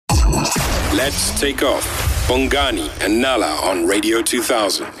Let's take off. Bongani and Nala on Radio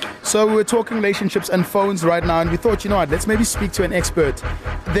 2000. So we're talking relationships and phones right now, and we thought, you know what, let's maybe speak to an expert.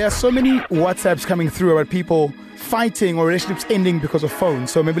 There are so many WhatsApps coming through about people fighting or relationships ending because of phones.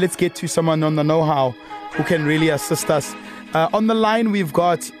 So maybe let's get to someone on the know-how who can really assist us. On the line, we've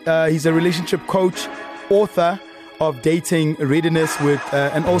got, he's a relationship coach, author of Dating Readiness,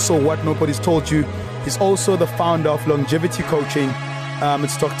 and also What Nobody's Told You. He's also the founder of Longevity Coaching.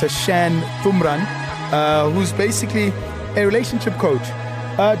 It's Dr. Shan Thumbran, who's basically a relationship coach.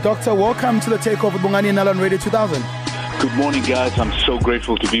 Doctor, welcome to the Takeover with Bongani and Nala on Radio 2000. Good morning, guys. I'm so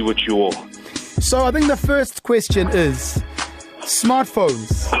grateful to be with you all. So I think the first question is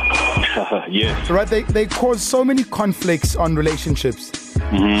smartphones. Yes. Right? They cause so many conflicts on relationships.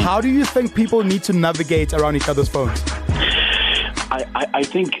 Mm-hmm. How do you think people need to navigate around each other's phones? I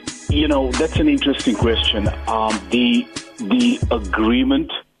think, that's an interesting question. The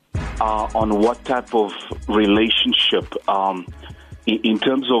agreement on what type of relationship in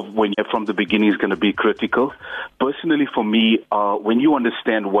terms of when you're from the beginning is going to be critical. Personally, for me, when you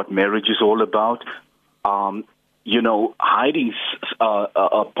understand what marriage is all about, hiding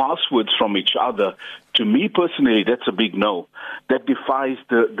passwords from each other, to me personally, that's a big no. That defies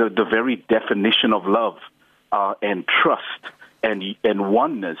the very definition of love and trust and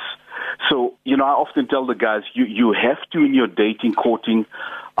oneness. So, I often tell the guys, you have to, in your dating, courting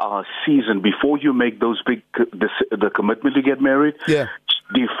season, before you make those the commitment to get married,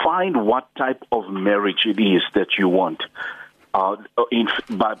 define what type of marriage it is that you want. By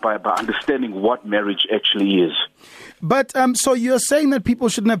understanding what marriage actually is. But so you're saying that people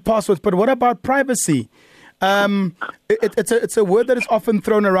shouldn't have passwords, but what about privacy? It's a word that is often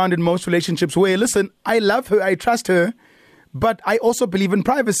thrown around in most relationships where, listen, I love her, I trust her, but I also believe in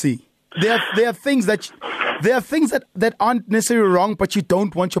privacy. There are things that aren't necessarily wrong, but you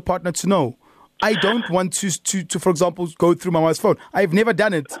don't want your partner to know. I don't want to for example, go through my wife's phone. I've never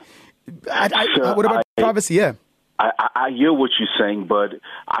done it. What about privacy? Yeah. I hear what you're saying, but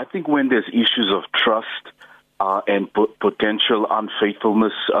I think when there's issues of trust and potential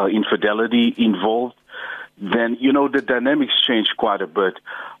unfaithfulness, infidelity involved, then, the dynamics change quite a bit.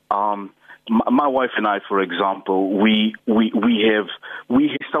 My wife and I, for example, we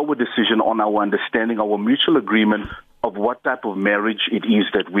start with a decision on our understanding, our mutual agreement of what type of marriage it is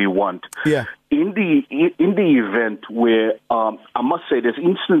that we want. Yeah. In the event where, I must say, there's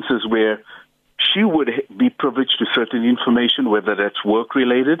instances where she would be privileged to certain information, whether that's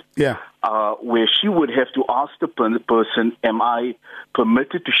work-related, where she would have to ask the person, am I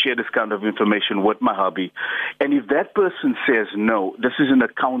permitted to share this kind of information with my hubby? And if that person says no, this is in a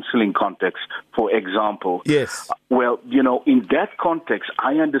counseling context, for example. Yes. Well, in that context,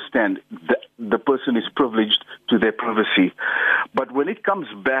 I understand that the person is privileged to their privacy. But when it comes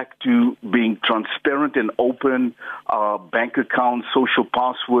back to being transparent and open, bank accounts, social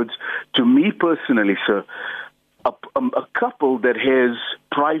passwords, to me personally, sir, a couple that has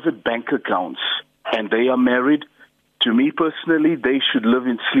private bank accounts and they are married, to me personally, they should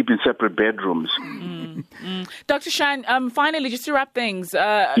sleep in separate bedrooms. Dr. Shan, finally, just to wrap things,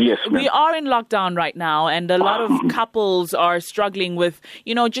 yes, we are in lockdown right now, and a lot of couples are struggling with,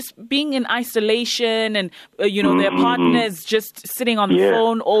 just being in isolation and, their partners just sitting on the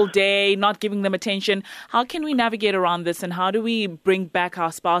phone all day, not giving them attention. How can we navigate around this, and how do we bring back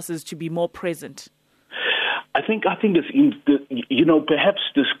our spouses to be more present? I think this, perhaps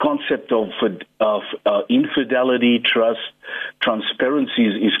this concept of infidelity, trust, transparency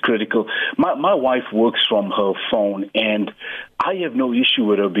is critical. My wife works from her phone, and I have no issue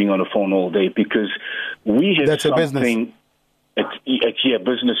with her being on the phone all day because we have That's something. It's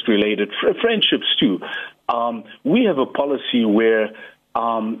business related, friendships too. We have a policy where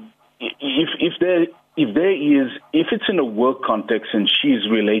if it's in a work context and she's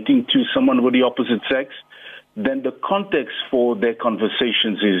relating to someone with the opposite sex, then the context for their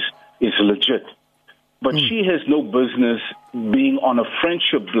conversations is legit. But she has no business being on a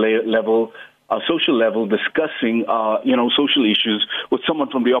friendship level, a social level, discussing, social issues with someone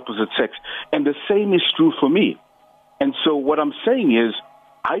from the opposite sex. And the same is true for me. And so what I'm saying is,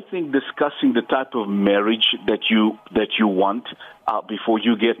 I think discussing the type of marriage that you want before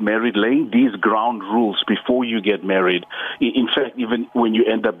you get married, laying these ground rules before you get married. In fact, even when you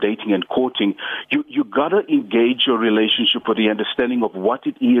end up dating and courting, you gotta engage your relationship with the understanding of what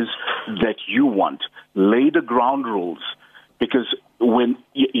it is that you want. Lay the ground rules. Because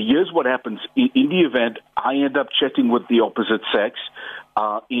here's what happens. In the event I end up chatting with the opposite sex,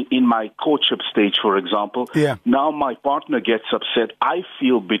 in my courtship stage, for example. Yeah. Now my partner gets upset. I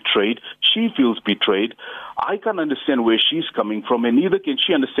feel betrayed. She feels betrayed. I can't understand where she's coming from, and neither can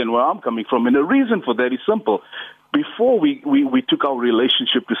she understand where I'm coming from. And the reason for that is simple. Before we took our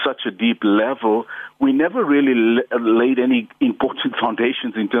relationship to such a deep level, we never really laid any important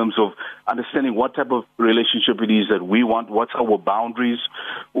foundations in terms of understanding what type of relationship it is that we want, what's our boundaries,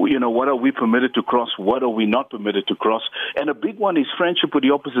 what are we permitted to cross, what are we not permitted to cross. And a big one is friendship with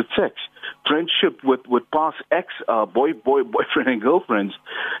the opposite sex, friendship with past boyfriend and girlfriends.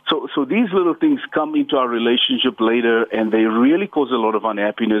 So these little things come into our relationship later, and they really cause a lot of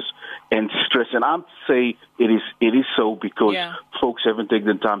unhappiness and stress. And I'd say it is so because folks haven't taken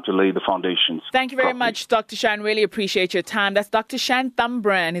the time to lay the foundations. Thank you very much, Dr. Shan. Really appreciate your time. That's Dr. Shan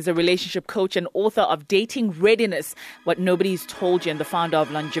Thumbran. He's a relationship coach and author of Dating Readiness, What Nobody's Told You, and the founder of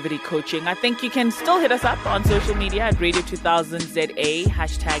Longevity Coaching. I think you can still hit us up on social media at Radio 2000 ZA,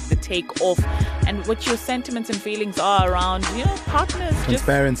 # The Takeoff, and what your sentiments and feelings are around, partners.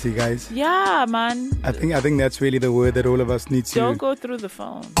 Transparency, guys. Yeah, man. I think that's really the word that all of us need to... Don't go through the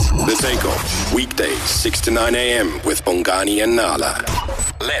phone. The Takeoff, weekdays 6 to 9 a.m. with Bongani and Nala.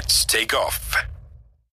 Let's take off.